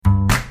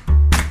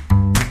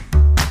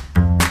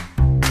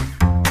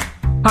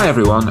Hi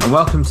everyone, and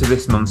welcome to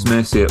this month's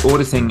Mercia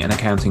Auditing and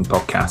Accounting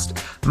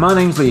podcast. My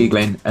name's Lee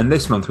Eaglin, and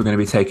this month we're going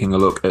to be taking a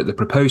look at the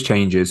proposed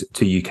changes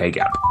to UK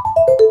GAAP.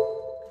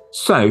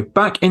 So,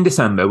 back in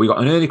December, we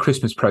got an early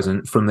Christmas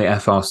present from the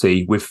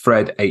FRC with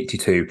FRED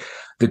 82,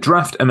 the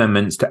draft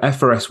amendments to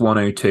FRS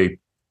 102,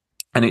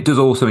 and it does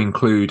also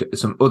include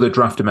some other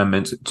draft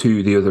amendments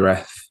to the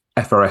other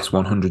FRS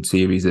 100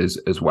 series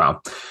as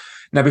well.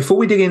 Now, before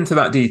we dig into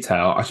that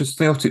detail, I just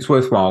thought it's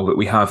worthwhile that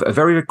we have a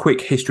very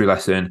quick history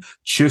lesson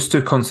just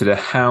to consider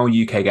how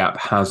UK GAAP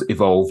has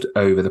evolved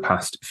over the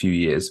past few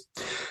years.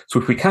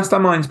 So if we cast our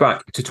minds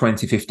back to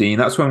 2015,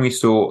 that's when we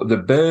saw the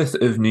birth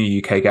of new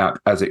UK GAAP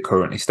as it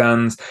currently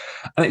stands.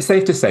 And it's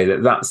safe to say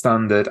that that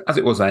standard, as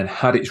it was then,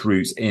 had its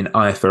roots in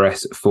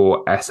IFRS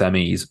for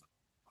SMEs.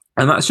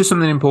 And that's just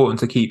something important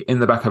to keep in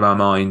the back of our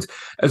minds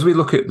as we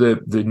look at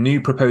the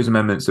new proposed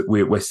amendments that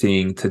we're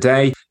seeing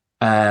today.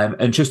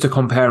 And just to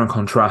compare and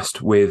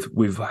contrast with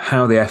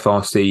how the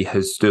FRC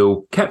has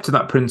still kept to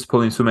that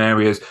principle in some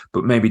areas,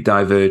 but maybe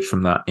diverged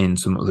from that in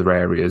some other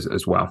areas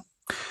as well.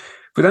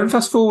 But then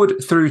fast forward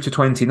through to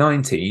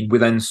 2019, we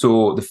then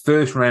saw the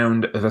first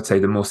round of, I'd say,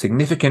 the more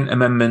significant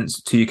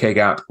amendments to UK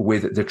GAAP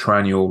with the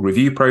triennial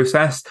review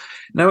process.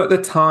 Now, at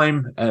the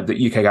time that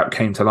UK GAAP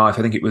came to life,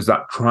 I think it was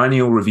that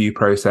triennial review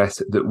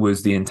process that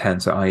was the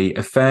intent, i.e.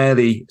 a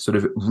fairly sort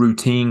of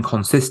routine,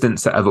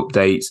 consistent set of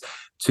updates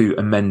to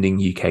amending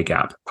UK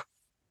GAAP.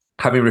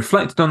 Having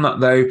reflected on that,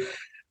 though,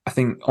 I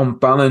think on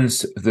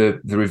balance, the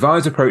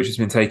revised approach has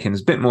been taken as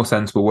a bit more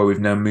sensible, where we've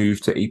now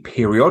moved to a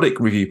periodic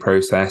review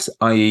process,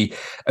 i.e.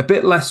 a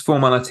bit less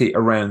formality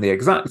around the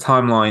exact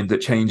timeline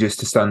that changes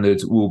to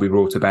standards will be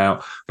brought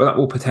about, but that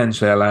will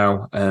potentially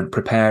allow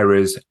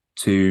preparers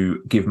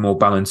to give more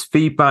balanced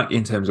feedback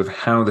in terms of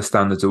how the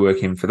standards are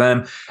working for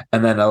them,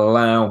 and then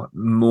allow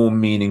more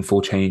meaningful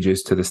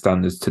changes to the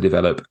standards to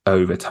develop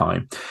over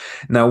time.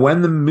 Now,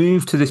 when the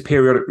move to this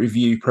periodic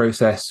review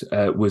process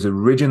was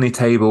originally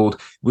tabled,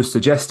 it was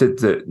suggested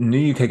that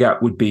new UK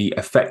GAAP would be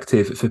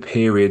effective for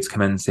periods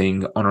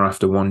commencing on or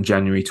after 1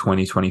 January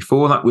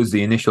 2024. That was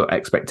the initial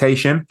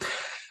expectation.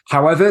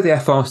 However, the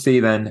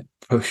FRC then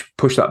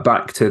push that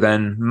back to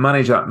then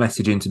manage that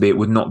messaging to be it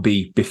would not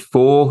be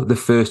before the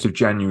 1st of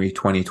January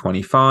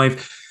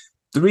 2025.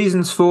 The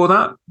reasons for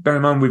that, bear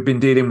in mind we've been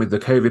dealing with the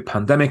COVID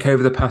pandemic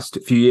over the past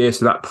few years,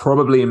 so that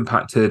probably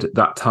impacted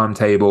that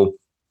timetable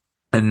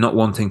and not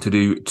wanting to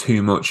do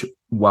too much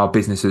while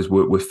businesses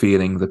were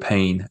feeling the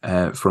pain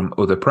from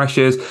other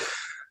pressures.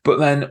 But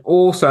then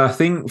also, I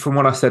think from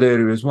what I said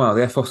earlier as well,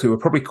 the FRC were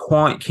probably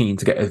quite keen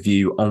to get a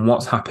view on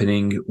what's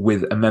happening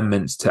with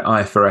amendments to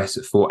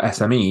IFRS for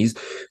SMEs.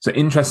 So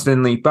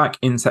interestingly, back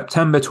in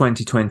September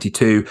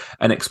 2022,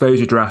 an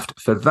exposure draft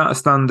for that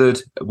standard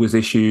was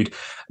issued.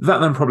 That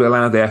then probably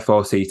allowed the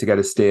FRC to get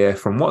a steer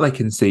from what they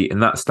can see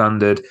in that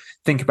standard,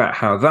 think about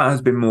how that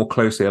has been more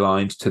closely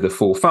aligned to the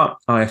full fat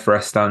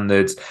IFRS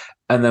standards.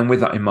 And then with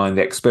that in mind,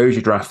 the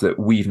exposure draft that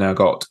we've now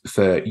got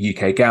for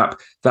UK GAAP,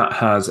 that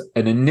has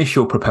an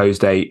initial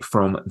proposed date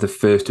from the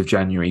 1st of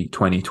January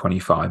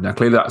 2025. Now,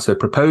 clearly that's a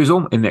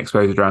proposal in the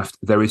exposure draft.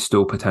 There is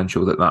still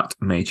potential that that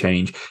may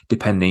change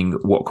depending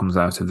what comes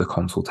out of the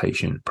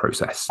consultation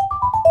process.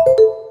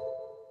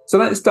 So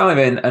let's dive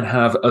in and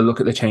have a look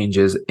at the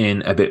changes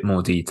in a bit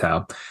more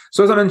detail.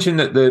 So as I mentioned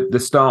at the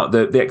start,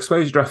 the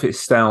exposure draft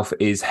itself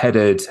is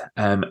headed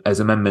as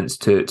amendments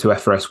to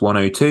FRS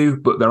 102,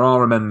 but there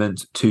are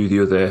amendments to the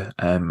other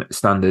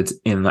standards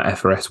in the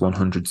FRS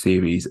 100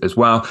 series as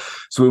well.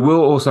 So we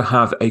will also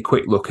have a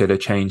quick look at a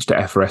change to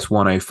FRS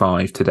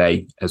 105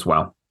 today as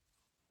well.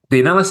 The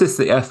analysis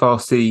that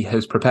FRC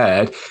has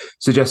prepared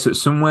suggests that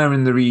somewhere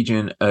in the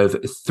region of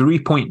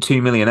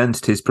 3.2 million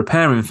entities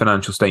preparing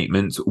financial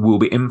statements will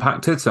be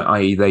impacted. So,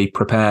 i.e. they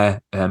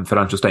prepare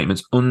financial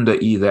statements under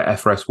either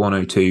FRS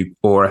 102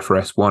 or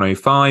FRS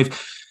 105.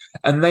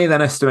 And they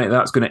then estimate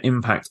that's going to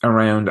impact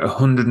around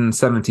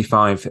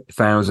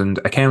 175,000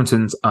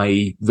 accountants,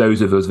 i.e.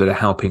 those of us that are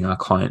helping our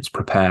clients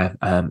prepare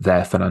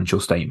their financial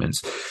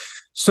statements.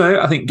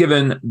 So I think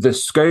given the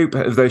scope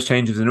of those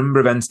changes, the number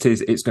of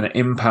entities it's going to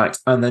impact,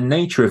 and the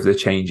nature of the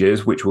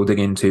changes, which we'll dig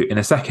into in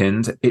a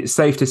second, it's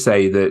safe to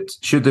say that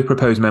should the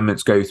proposed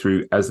amendments go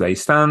through as they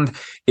stand,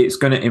 it's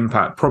going to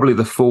impact probably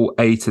the full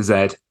A to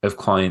Z of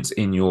clients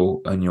in your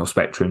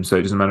spectrum. So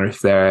it doesn't matter if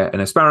they're an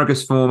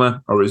asparagus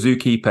farmer or a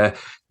zookeeper,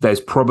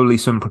 there's probably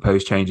some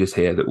proposed changes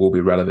here that will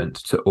be relevant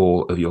to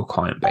all of your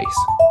client base.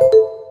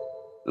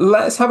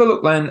 Let's have a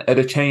look then at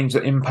a change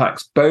that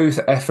impacts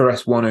both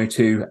FRS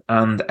 102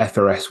 and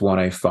FRS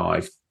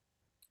 105.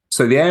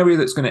 So the area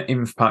that's going to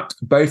impact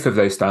both of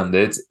those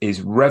standards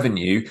is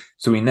revenue.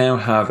 So we now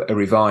have a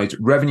revised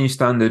revenue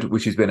standard,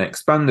 which has been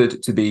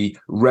expanded to be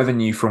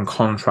revenue from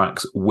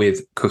contracts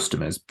with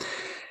customers.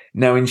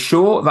 Now, in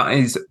short, that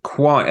is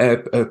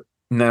quite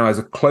now as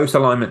a close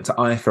alignment to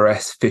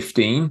IFRS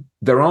 15.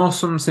 There are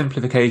some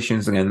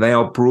simplifications. Again, they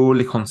are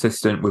broadly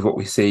consistent with what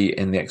we see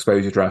in the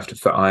exposure draft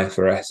for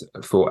IFRS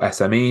for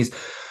SMEs.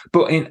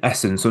 But in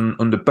essence,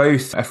 under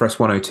both FRS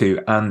 102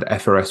 and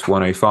FRS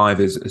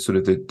 105 is sort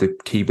of the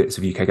key bits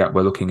of UK GAAP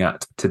we're looking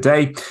at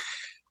today.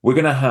 we're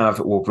going to have,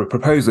 or the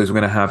proposal is we're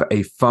going to have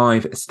a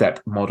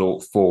 5-step model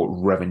for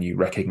revenue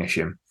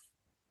recognition.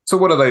 So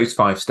what are those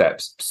 5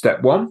 steps?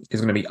 Step 1 is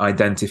going to be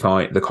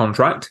identify the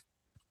contract.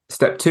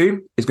 Step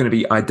 2 is going to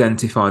be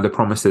identify the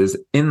promises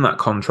in that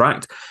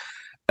contract.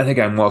 And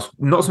again, whilst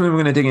not something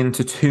we're going to dig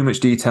into too much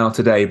detail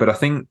today, but I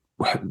think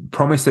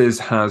promises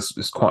has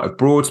quite a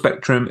broad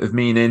spectrum of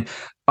meaning.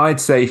 I'd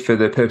say for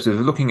the purpose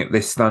of looking at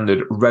this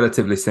standard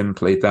relatively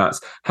simply,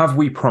 that's have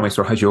we promised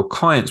or has your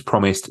clients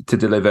promised to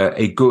deliver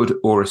a good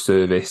or a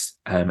service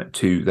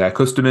to their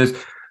customers?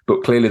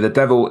 But clearly the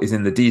devil is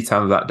in the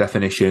detail of that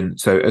definition.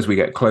 So as we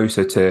get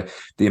closer to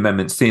the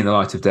amendment seeing the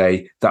light of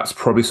day, that's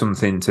probably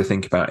something to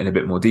think about in a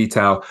bit more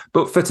detail.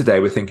 But for today,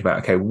 we're thinking about,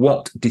 okay,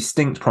 what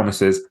distinct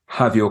promises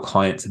have your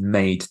clients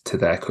made to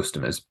their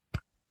customers?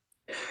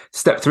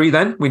 Step 3,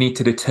 then, we need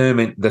to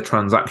determine the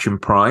transaction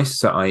price,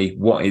 so i.e.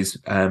 what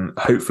is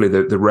hopefully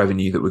the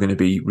revenue that we're going to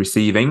be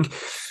receiving.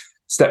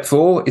 Step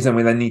 4 is then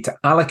we need to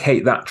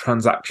allocate that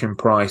transaction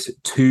price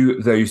to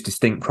those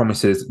distinct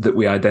promises that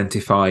we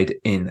identified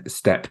in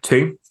step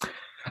 2.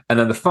 And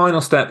then the final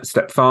step,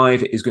 step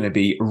 5, is going to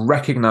be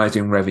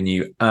recognizing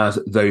revenue as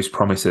those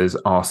promises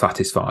are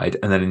satisfied.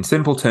 And then in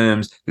simple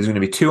terms, there's going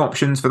to be 2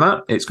 options for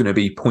that. It's going to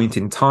be point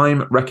in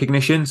time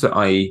recognition, so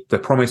i.e. the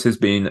promise has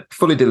been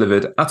fully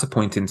delivered at a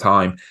point in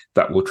time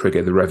that will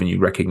trigger the revenue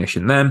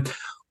recognition then.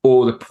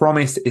 Or the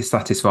promise is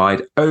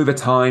satisfied over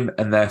time,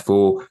 and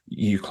therefore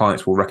you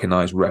clients will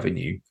recognize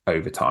revenue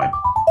over time.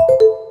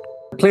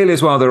 Clearly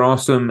as well, there are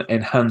some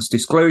enhanced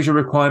disclosure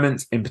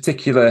requirements, in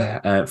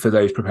particular for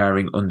those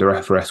preparing under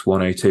FRS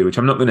 102, which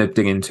I'm not going to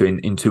dig into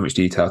in too much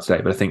detail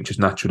today, but I think just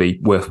naturally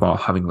worthwhile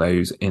having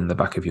those in the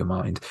back of your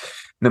mind.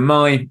 Now,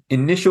 my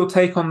initial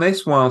take on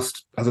this,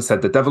 whilst, as I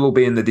said, the devil will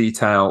be in the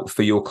detail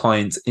for your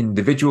clients'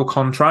 individual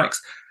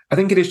contracts, I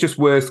think it is just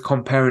worth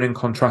comparing and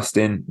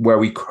contrasting where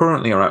we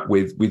currently are at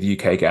with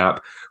UK GAAP,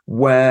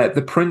 where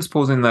the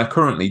principles in there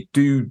currently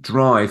do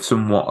drive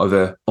somewhat of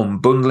a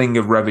unbundling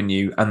of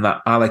revenue and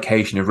that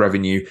allocation of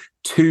revenue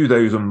to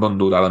those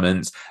unbundled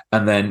elements,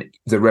 and then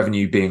the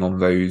revenue on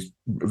those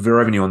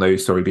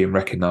being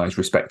recognised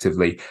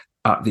respectively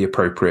at the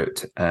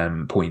appropriate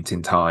point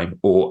in time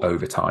or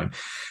over time.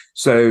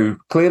 So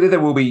clearly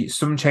there will be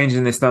some changes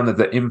in this standard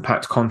that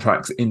impact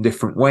contracts in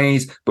different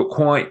ways, but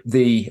quite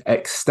the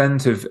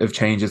extent of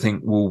change, I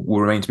think, will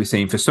remain to be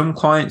seen. For some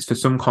clients, for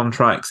some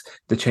contracts,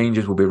 the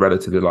changes will be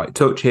relatively light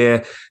touch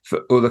here.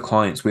 For other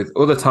clients with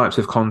other types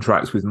of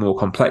contracts with more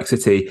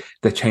complexity,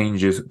 the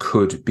changes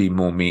could be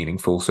more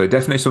meaningful. So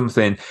definitely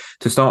something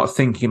to start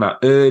thinking about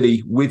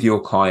early with your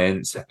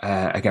clients.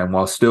 Again,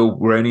 while still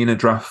we're only in a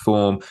draft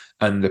form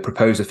and the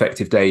proposed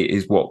effective date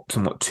is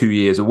somewhat 2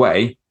 years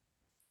away,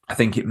 I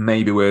think it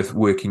may be worth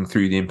working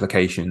through the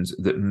implications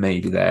that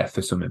may be there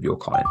for some of your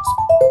clients.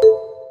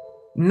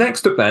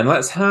 Next up then,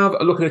 let's have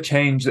a look at a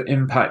change that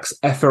impacts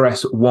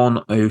FRS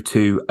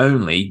 102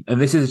 only,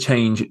 and this is a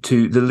change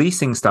to the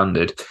leasing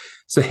standard.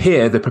 So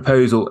here, the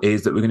proposal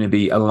is that we're going to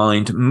be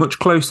aligned much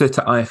closer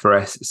to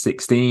IFRS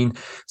 16.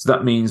 So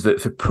that means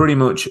that for pretty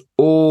much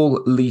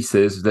all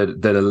leases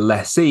that a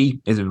lessee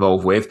is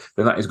involved with,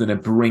 then that is going to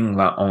bring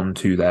that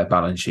onto their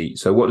balance sheet.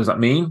 So what does that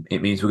mean?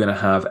 It means we're going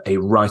to have a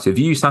right of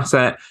use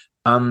asset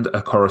and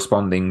a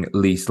corresponding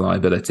lease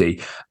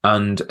liability.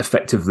 And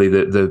effectively,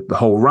 the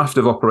whole raft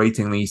of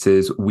operating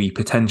leases we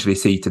potentially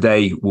see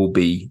today will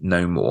be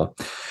no more.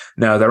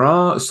 Now, there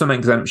are some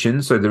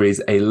exemptions. So there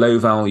is a low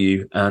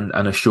value and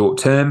a short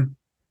term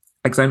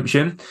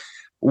exemption.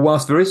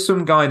 Whilst there is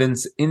some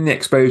guidance in the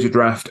exposure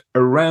draft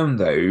around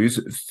those,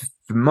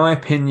 in my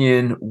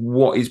opinion,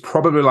 what is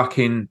probably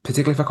lacking,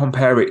 particularly if I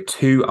compare it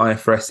to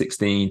IFRS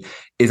 16,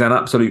 is an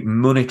absolute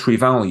monetary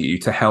value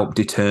to help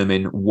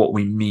determine what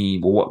we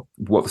mean or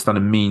what the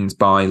standard means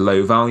by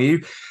low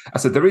value. I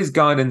said there is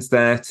guidance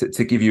there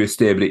to give you a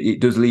steer, but it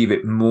does leave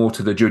it more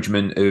to the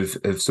judgment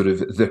of sort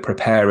of the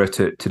preparer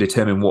to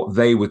determine what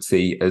they would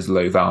see as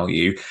low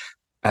value.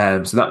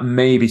 So that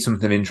may be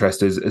something of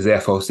interest as the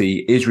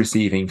FRC is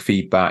receiving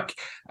feedback,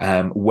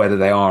 whether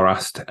they are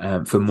asked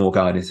for more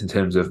guidance in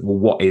terms of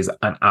what is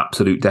an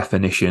absolute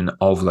definition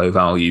of low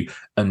value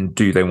and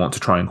do they want to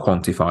try and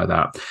quantify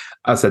that.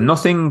 As I said,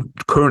 nothing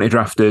currently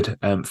drafted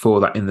for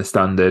that in the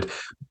standard,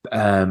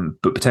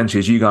 but potentially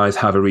as you guys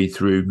have a read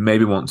through,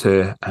 maybe want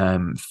to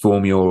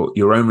form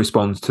your own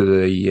response to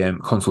the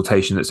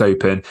consultation that's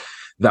open,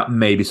 that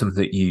may be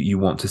something that you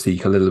want to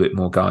seek a little bit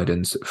more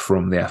guidance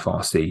from the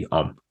FRC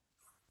on.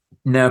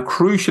 Now,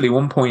 crucially,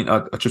 one point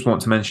I just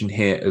want to mention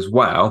here as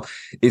well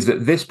is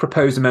that this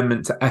proposed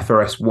amendment to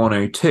FRS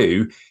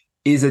 102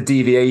 is a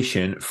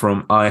deviation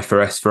from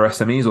IFRS for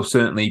SMEs, or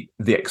certainly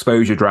the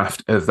exposure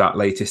draft of that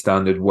latest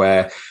standard,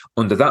 where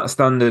under that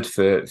standard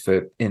for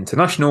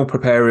international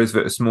preparers,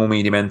 for small,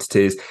 medium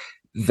entities,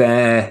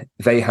 they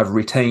have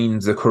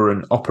retained the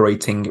current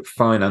operating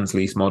finance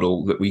lease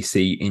model that we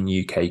see in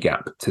UK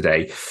GAAP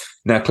today.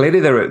 Now, clearly,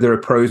 there are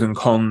pros and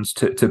cons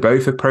to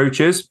both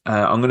approaches.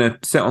 I'm going to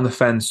sit on the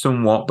fence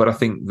somewhat, but I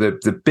think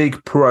the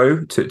big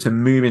pro to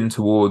moving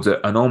towards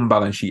an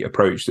on-balance sheet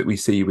approach that we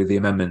see with the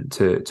amendment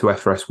to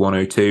FRS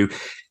 102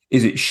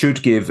 is it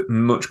should give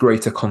much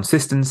greater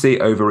consistency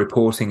over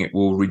reporting. It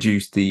will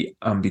reduce the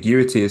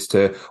ambiguity as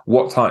to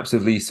what types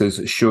of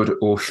leases should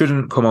or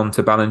shouldn't come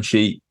onto balance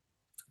sheet.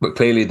 But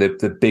clearly,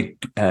 the big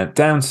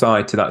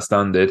downside to that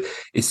standard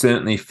is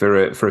certainly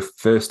for a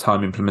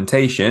first-time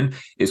implementation,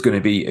 it's going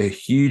to be a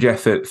huge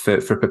effort for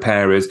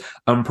preparers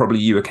and probably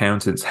you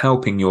accountants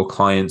helping your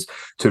clients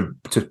to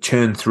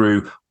churn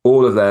through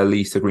all of their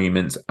lease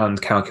agreements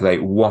and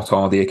calculate what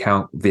are the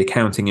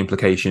accounting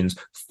implications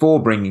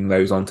for bringing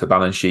those onto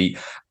balance sheet,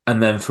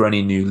 and then for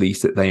any new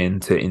lease that they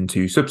enter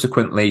into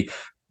subsequently,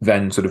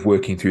 then sort of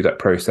working through that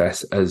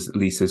process as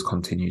leases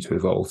continue to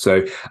evolve.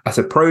 So I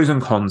said pros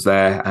and cons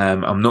there.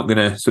 I'm not going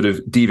to sort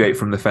of deviate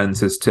from the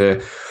fence as to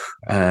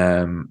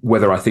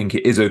whether I think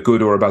it is a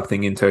good or a bad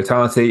thing in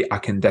totality. I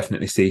can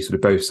definitely see sort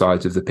of both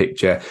sides of the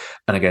picture.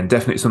 And again,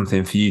 definitely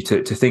something for you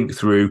to think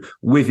through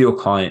with your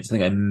clients. And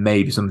again,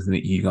 maybe something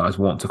that you guys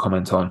want to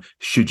comment on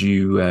should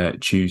you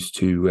choose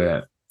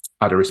to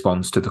add a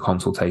response to the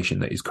consultation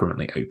that is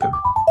currently open.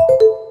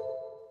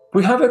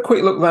 We have a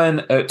quick look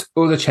then at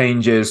other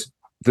changes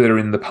that are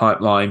in the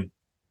pipeline.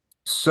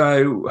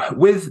 So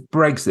with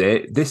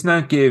Brexit, this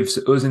now gives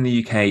us in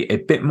the UK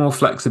a bit more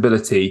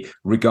flexibility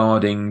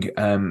regarding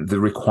the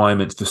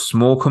requirements for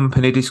small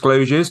company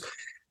disclosures.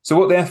 So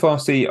what the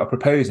FRC are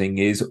proposing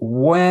is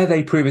where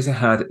they previously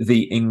had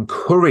the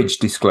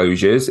encouraged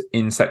disclosures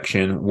in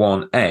section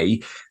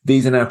 1A,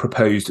 these are now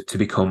proposed to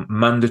become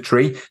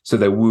mandatory. So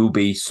there will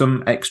be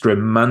some extra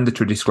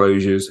mandatory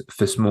disclosures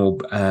for small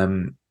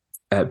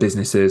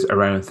businesses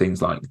around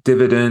things like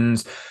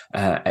dividends,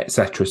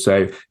 etc.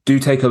 So do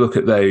take a look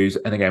at those.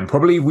 And again,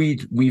 probably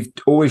we've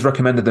always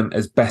recommended them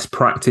as best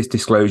practice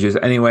disclosures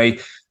anyway.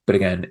 But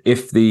again,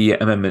 if the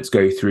amendments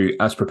go through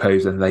as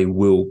proposed, then they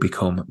will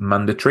become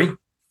mandatory.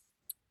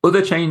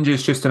 Other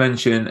changes just to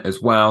mention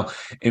as well,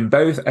 in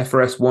both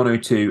FRS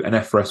 102 and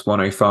FRS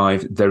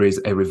 105, there is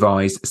a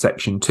revised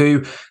Section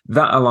 2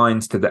 that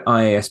aligns to the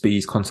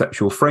IASB's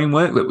conceptual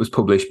framework that was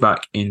published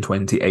back in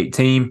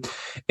 2018.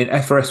 In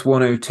FRS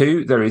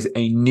 102, there is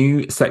a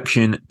new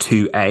Section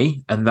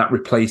 2A, and that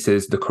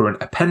replaces the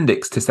current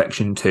appendix to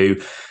Section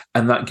 2,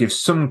 and that gives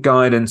some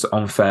guidance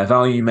on fair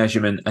value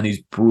measurement and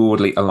is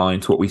broadly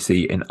aligned to what we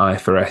see in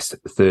IFRS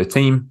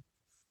 13.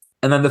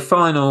 And then the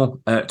final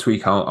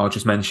tweak I'll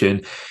just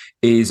mention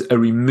is a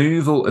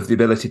removal of the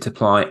ability to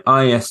apply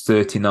IAS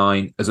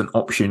 39 as an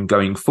option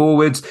going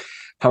forwards.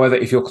 However,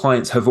 if your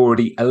clients have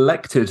already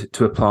elected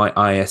to apply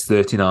IAS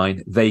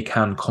 39, they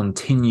can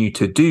continue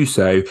to do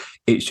so.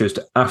 It's just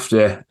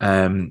after,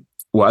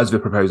 as the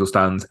proposal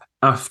stands,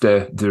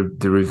 after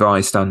the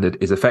revised standard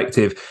is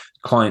effective,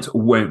 clients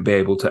won't be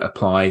able to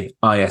apply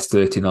IAS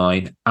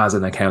 39 as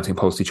an accounting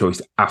policy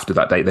choice after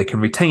that date. They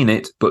can retain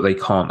it, but they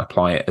can't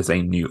apply it as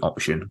a new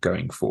option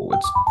going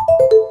forwards.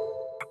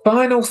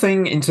 Final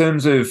thing in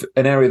terms of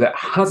an area that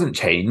hasn't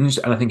changed,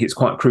 and I think it's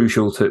quite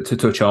crucial to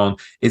touch on,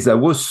 is there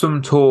was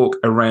some talk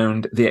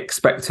around the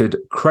expected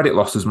credit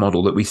losses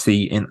model that we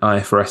see in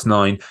IFRS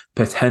 9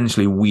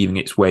 potentially weaving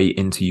its way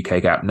into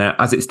UK GAAP. Now,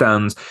 as it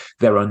stands,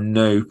 there are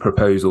no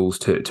proposals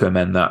to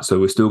amend that. So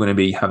we're still going to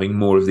be having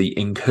more of the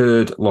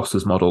incurred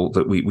losses model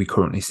that we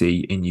currently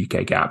see in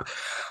UK GAAP.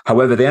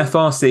 However, the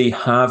FRC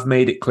have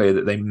made it clear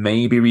that they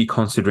may be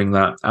reconsidering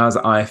that as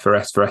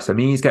IFRS for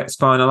SMEs gets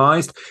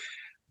finalised.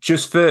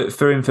 Just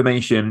for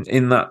information,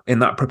 in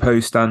that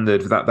proposed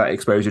standard, that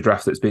exposure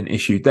draft that's been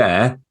issued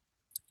there,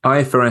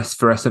 IFRS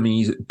for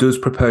SMEs does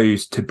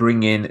propose to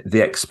bring in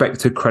the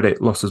expected credit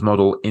losses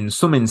model in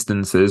some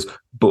instances,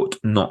 but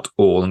not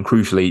all, and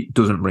crucially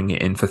doesn't bring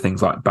it in for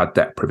things like bad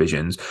debt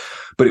provisions.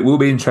 But it will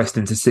be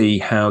interesting to see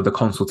how the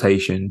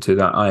consultation to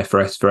that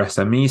IFRS for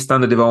SME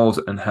standard evolves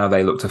and how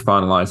they look to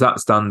finalise that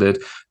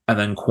standard, and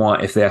then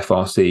quite if the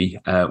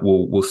FRC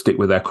will stick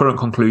with their current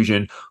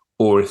conclusion,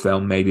 or if they'll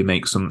maybe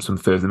make some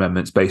further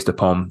amendments based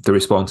upon the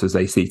responses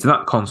they see to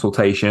that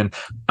consultation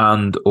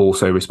and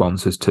also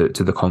responses to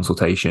the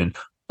consultation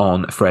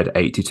on FRED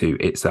 82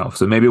 itself.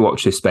 So maybe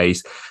watch this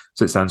space.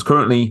 So it stands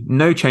currently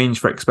no change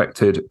for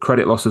expected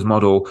credit losses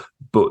model,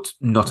 but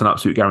not an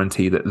absolute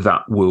guarantee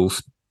that will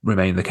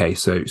remain the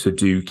case. So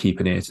do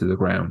keep an ear to the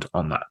ground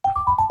on that.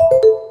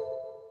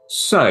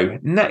 So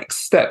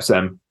next steps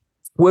then.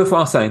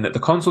 Worthwhile saying that the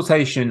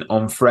consultation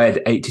on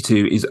FRED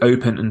 82 is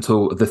open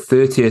until the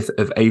 30th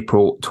of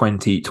April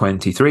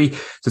 2023.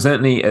 So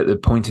certainly at the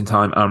point in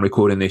time I'm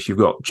recording this, you've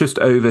got just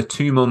over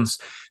 2 months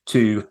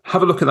to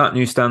have a look at that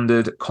new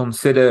standard,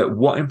 consider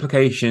what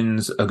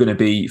implications are going to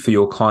be for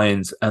your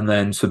clients, and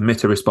then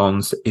submit a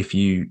response if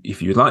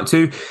you'd like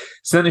to.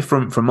 Certainly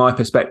from my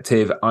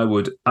perspective, I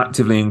would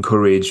actively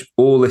encourage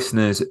all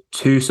listeners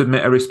to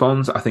submit a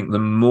response. I think the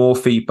more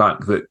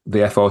feedback that the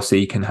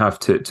FRC can have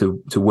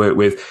to work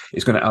with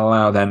is going to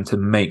allow them to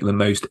make the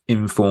most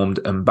informed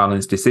and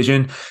balanced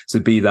decision. So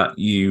be that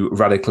you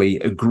radically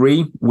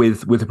agree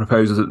with the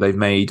proposals that they've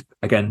made,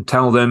 again,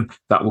 tell them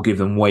that will give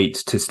them weight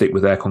to stick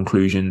with their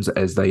conclusions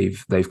as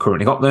they've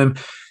currently got them.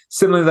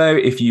 Similarly, though,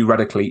 if you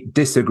radically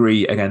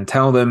disagree, again,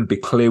 tell them, be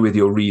clear with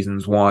your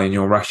reasons why and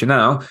your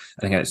rationale.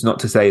 And again, it's not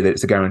to say that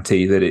it's a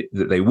guarantee that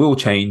they will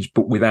change,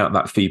 but without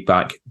that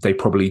feedback, they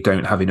probably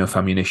don't have enough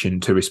ammunition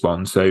to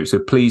respond. So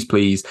please,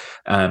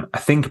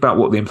 think about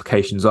what the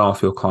implications are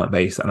for your client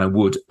base, and I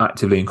would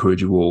actively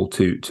encourage you all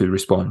to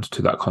respond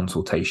to that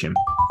consultation.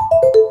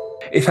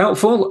 If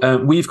helpful,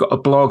 we've got a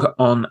blog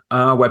on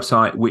our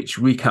website which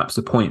recaps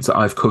the points that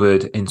I've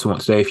covered in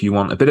Somewhat Today. If you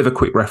want a bit of a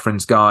quick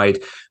reference guide,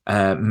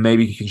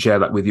 maybe you can share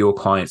that with your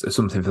clients as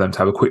something for them to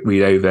have a quick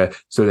read over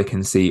so they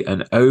can see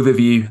an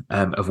overview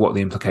of what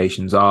the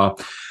implications are.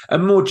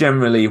 And more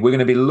generally, we're going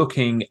to be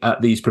looking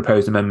at these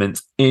proposed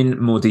amendments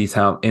in more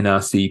detail in our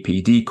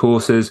CPD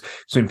courses.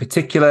 So in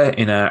particular,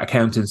 in our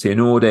accountancy and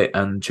audit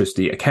and just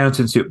the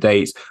accountancy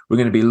updates, we're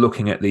going to be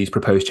looking at these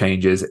proposed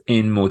changes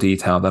in more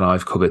detail than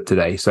I've covered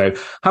today. So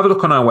have a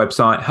look on our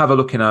website, have a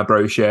look in our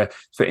brochure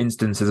for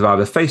instances of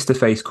either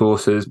face-to-face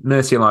courses,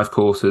 Mercia Live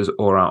courses,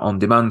 or our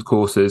on-demand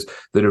courses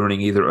that are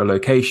running either at a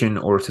location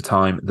or at a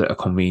time that are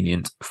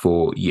convenient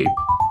for you.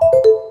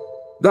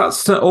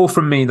 That's all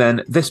from me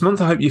then this month.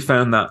 I hope you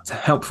found that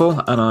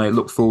helpful, and I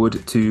look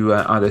forward to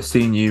either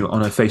seeing you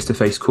on a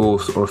face-to-face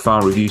course or a file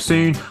review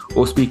soon,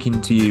 or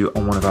speaking to you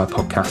on one of our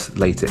podcasts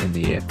later in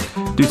the year.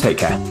 Do take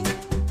care.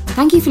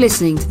 Thank you for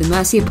listening to the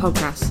Mercia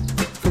podcast.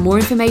 For more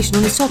information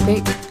on this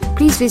topic,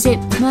 please visit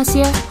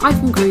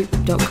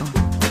mercia-group.com.